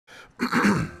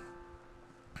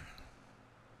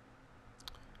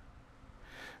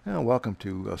Welcome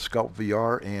to Sculpt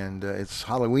VR, and it's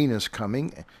Halloween is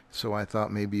coming, so I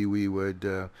thought maybe we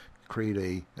would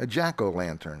create a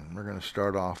jack-o'-lantern. We're going to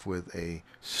start off with a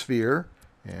sphere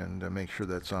and make sure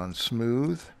that's on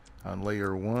smooth on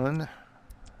layer 1.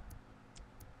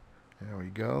 There we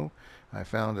go. I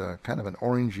found a kind of an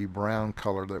orangey brown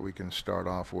color that we can start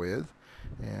off with,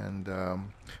 and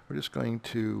we're just going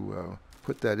to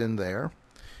put that in there.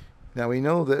 Now we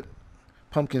know that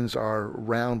pumpkins are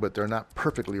round, but they're not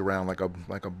perfectly round like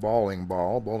a bowling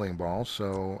ball.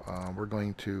 So we're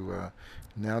going to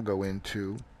now go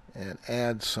into and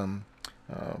add some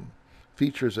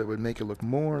features that would make it look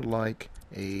more like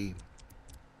a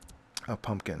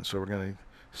pumpkin. So we're going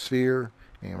to sphere,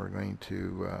 and we're going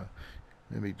to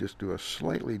maybe just do a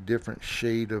slightly different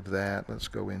shade of that. Let's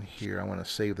go in here. I want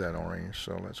to save that orange,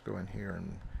 so let's go in here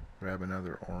and grab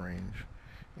another orange,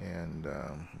 and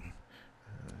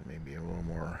maybe a little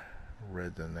more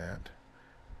red than that.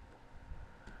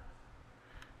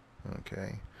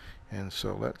 Okay, and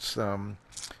so let's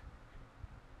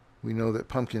we know that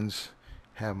pumpkins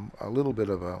have a little bit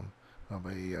of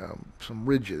some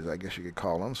ridges, I guess you could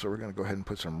call them. So we're going to go ahead and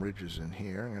put some ridges in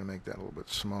here. I'm going to make that a little bit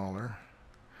smaller,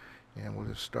 and we'll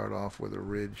just start off with a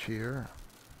ridge here.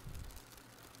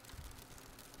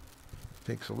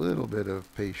 Takes a little bit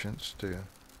of patience to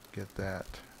get that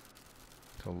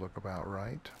to look about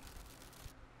right.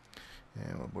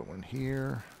 And we'll put one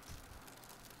here.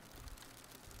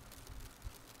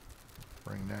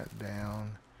 Bring that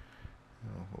down.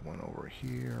 And we'll put one over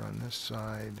here on this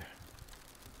side.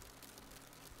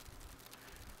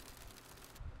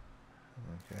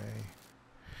 Okay.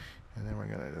 And then we're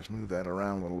going to just move that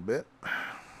around a little bit.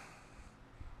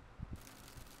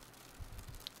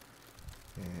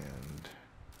 And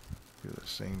do the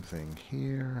same thing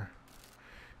here.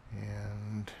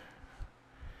 And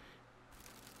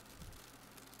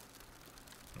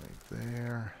right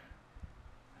there.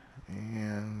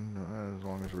 And as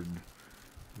long as we're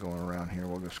going around here,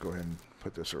 we'll just go ahead and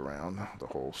put this around the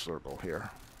whole circle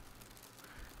here.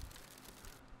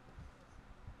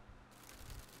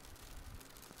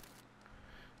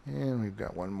 And we've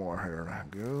got one more here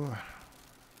to go.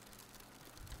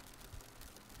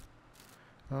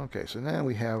 Okay, so now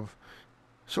we have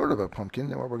sort of a pumpkin.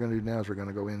 Now what we're going to do now is we're going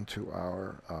to go into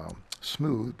our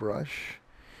smooth brush,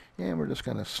 and we're just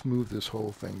going to smooth this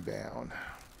whole thing down.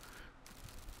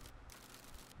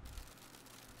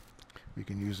 We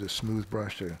can use this smooth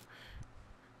brush to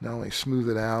not only smooth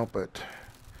it out, but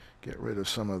get rid of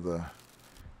some of the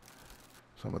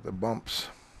bumps.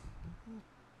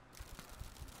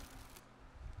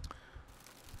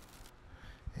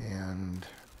 And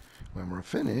when we're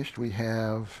finished, we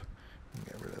have,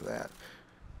 get rid of that.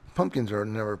 Pumpkins are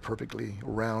never perfectly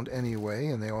round anyway,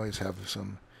 and they always have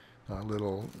some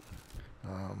little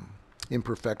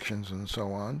imperfections and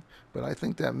so on. But I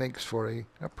think that makes for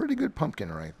a pretty good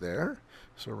pumpkin right there.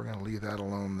 So we're going to leave that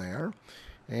alone there.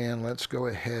 And let's go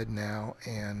ahead now,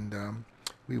 and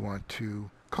we want to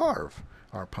carve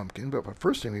our pumpkin. But the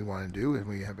first thing we want to do if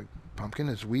we have a pumpkin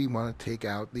is we want to take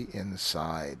out the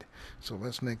inside. So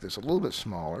let's make this a little bit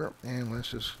smaller, and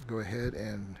let's just go ahead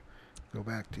and go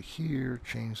back to here,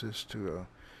 change this to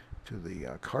the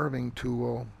carving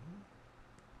tool,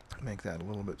 make that a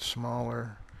little bit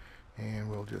smaller, and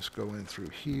we'll just go in through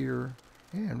here,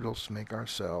 and we'll just make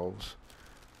ourselves,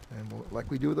 and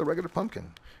like we do with a regular pumpkin,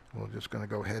 we're just going to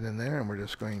go ahead in there, and we're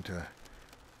just going to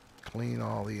clean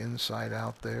all the inside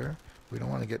out there. We don't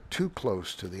want to get too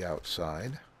close to the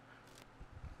outside.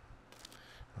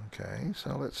 Okay,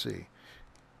 so let's see.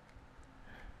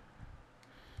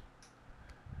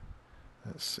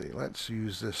 Let's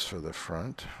use this for the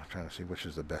front. I'm trying to see which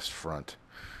is the best front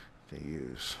to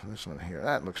use. This one here,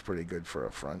 that looks pretty good for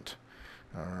a front.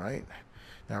 Alright,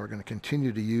 now we're going to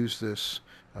continue to use this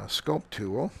sculpt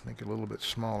tool, make it a little bit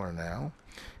smaller now.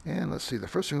 And let's see, the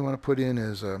first thing we want to put in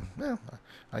is, well,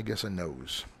 I guess a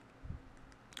nose.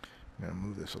 I'm going to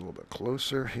move this a little bit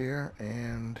closer here,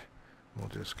 and we'll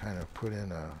just kind of put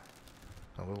in a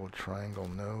little triangle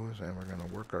nose, and we're going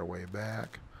to work our way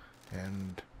back,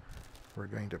 and we're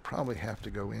going to probably have to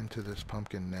go into this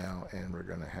pumpkin now, and we're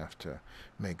going to have to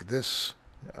make this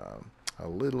a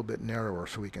little bit narrower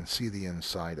so we can see the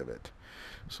inside of it.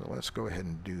 So let's go ahead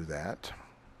and do that.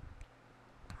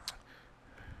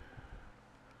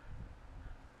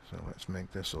 So let's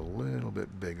make this a little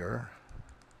bit bigger,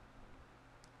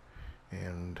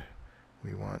 and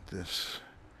we want this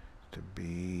to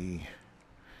be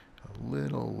a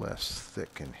little less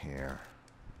thick in here.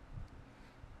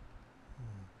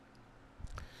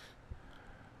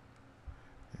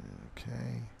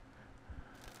 Okay,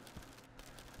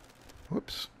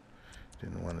 Whoops,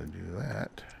 didn't want to do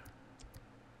that.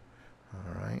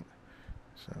 All right,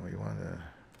 so we want to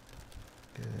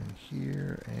get in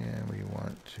here, and we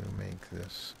want to make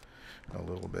this a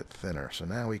little bit thinner. So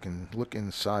now we can look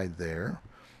inside there,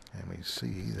 and we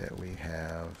see that we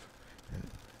have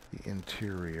the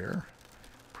interior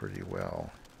pretty well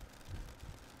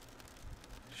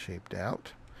shaped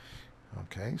out.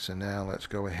 Okay, so now let's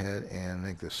go ahead and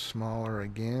make this smaller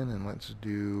again, and let's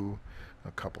do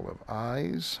a couple of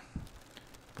eyes.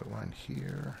 Put one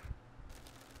here.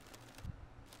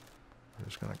 I'm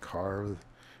just going to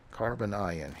carve an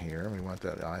eye in here. We want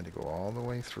that eye to go all the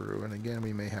way through, and again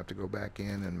we may have to go back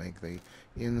in and make the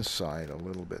inside a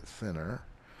little bit thinner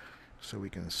so we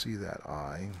can see that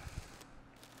eye.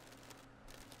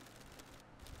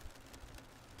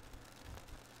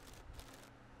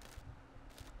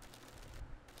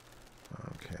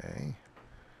 Okay,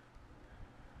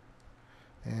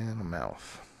 and a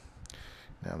mouth.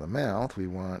 Now the mouth, we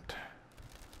want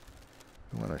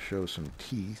to show some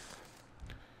teeth.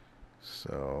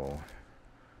 So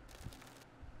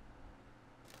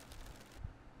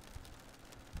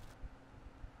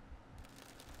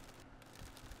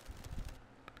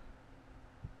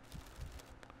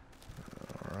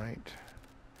all right.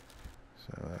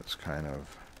 So that's kind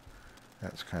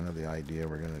of the idea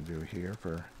we're going to do here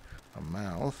for a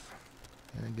mouth.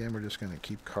 And again, we're just going to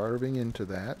keep carving into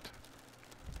that.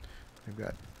 We've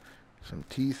got some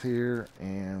teeth here,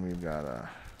 and we've got a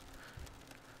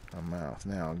mouth.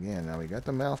 Now we got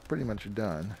the mouth pretty much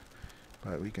done,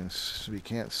 but we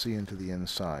can't see into the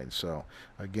inside. So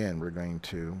again, we're going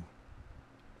to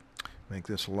make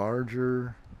this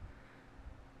larger,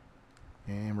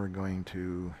 and we're going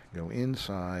to go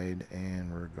inside,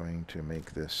 and we're going to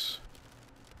make this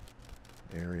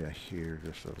area here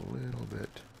just a little bit.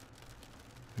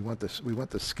 We want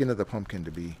the skin of the pumpkin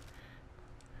to be.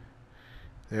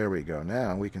 There we go.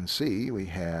 Now we can see we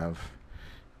have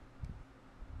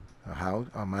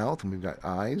a mouth, and we've got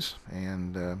eyes,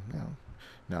 and you know,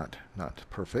 not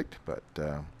perfect, but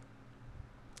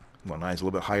one eye's a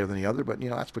little bit higher than the other, but you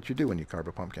know, that's what you do when you carve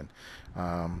a pumpkin.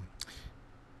 But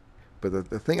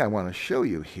the thing I want to show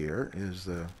you here is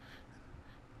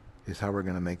how we're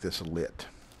going to make this lit.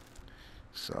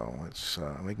 So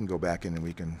we can go back in and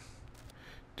we can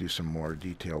do some more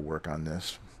detail work on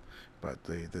this. But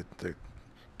the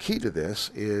key to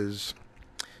this is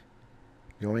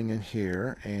going in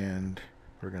here, and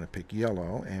we're going to pick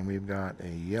yellow, and we've got a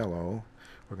yellow.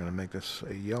 We're going to make this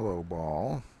a yellow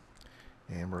ball,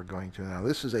 and we're going to, now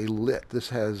this is a lit. This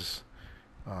has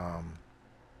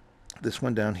this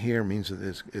one down here means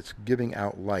that it's giving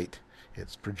out light.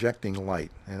 It's projecting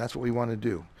light, and that's what we want to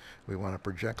do. We want to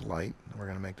project light. We're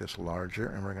going to make this larger,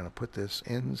 and we're going to put this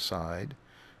inside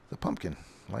the pumpkin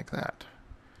like that.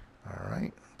 All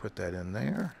right, put that in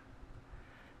there,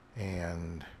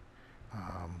 and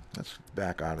let's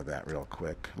back out of that real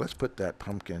quick. Let's put that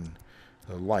pumpkin,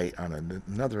 the light, on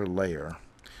another layer.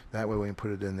 That way when we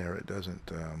put it in there, it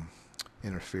doesn't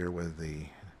interfere with the,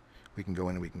 we can go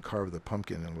in and we can carve the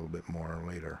pumpkin a little bit more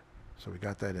later. So we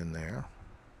got that in there.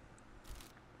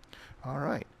 All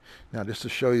right, now just to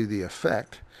show you the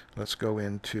effect, let's go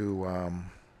into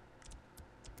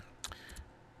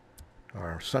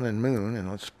our sun and moon,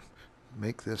 and let's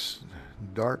make this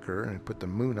darker and put the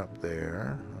moon up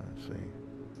there. Let's see,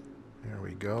 there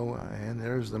we go, and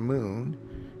there's the moon,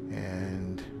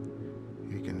 and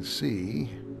you can see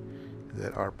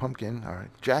that our pumpkin, our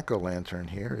jack-o'-lantern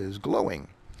here, is glowing.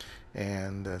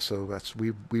 And so that's,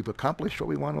 we've accomplished what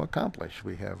we want to accomplish.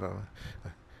 We have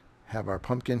our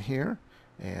pumpkin here,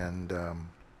 and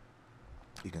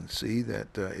you can see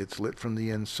that it's lit from the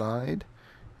inside,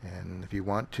 and if you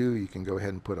want to, you can go ahead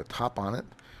and put a top on it,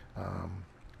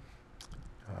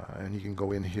 and you can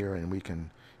go in here and we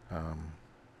can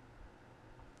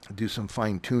do some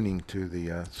fine-tuning to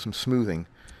the some smoothing.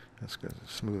 Let's get a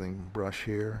smoothing brush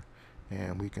here,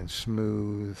 and we can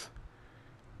smooth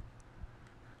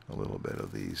a little bit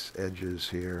of these edges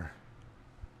here.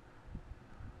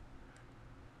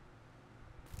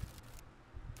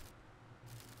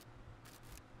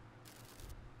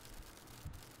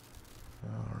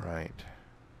 All right.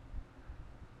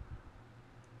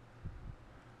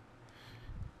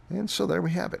 And so there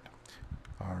we have it.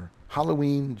 Our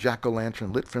Halloween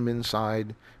jack-o'-lantern lit from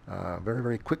inside. Very,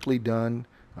 very quickly done.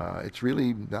 It's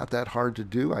really not that hard to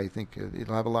do. I think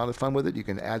you'll have a lot of fun with it. You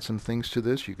can add some things to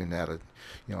this. You can add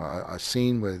a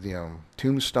scene with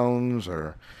tombstones,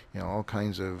 or all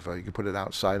kinds of. You can put it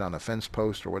outside on a fence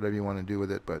post or whatever you want to do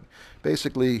with it. But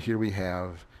basically, here we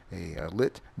have a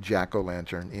lit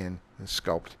jack-o'-lantern in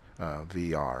Sculptr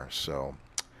VR. So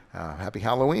Happy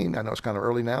Halloween. I know it's kind of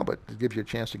early now, but it gives you a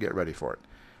chance to get ready for it.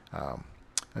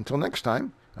 Until next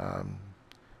time,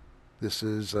 this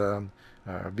is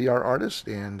VR Artist,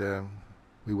 and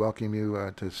we welcome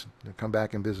you to come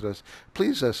back and visit us.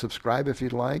 Please subscribe if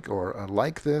you'd like, or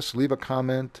like this, leave a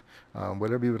comment,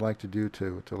 whatever you would like to do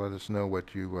to let us know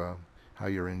what you how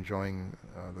you're enjoying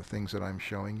the things that I'm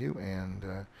showing you.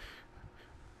 And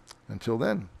until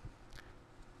then,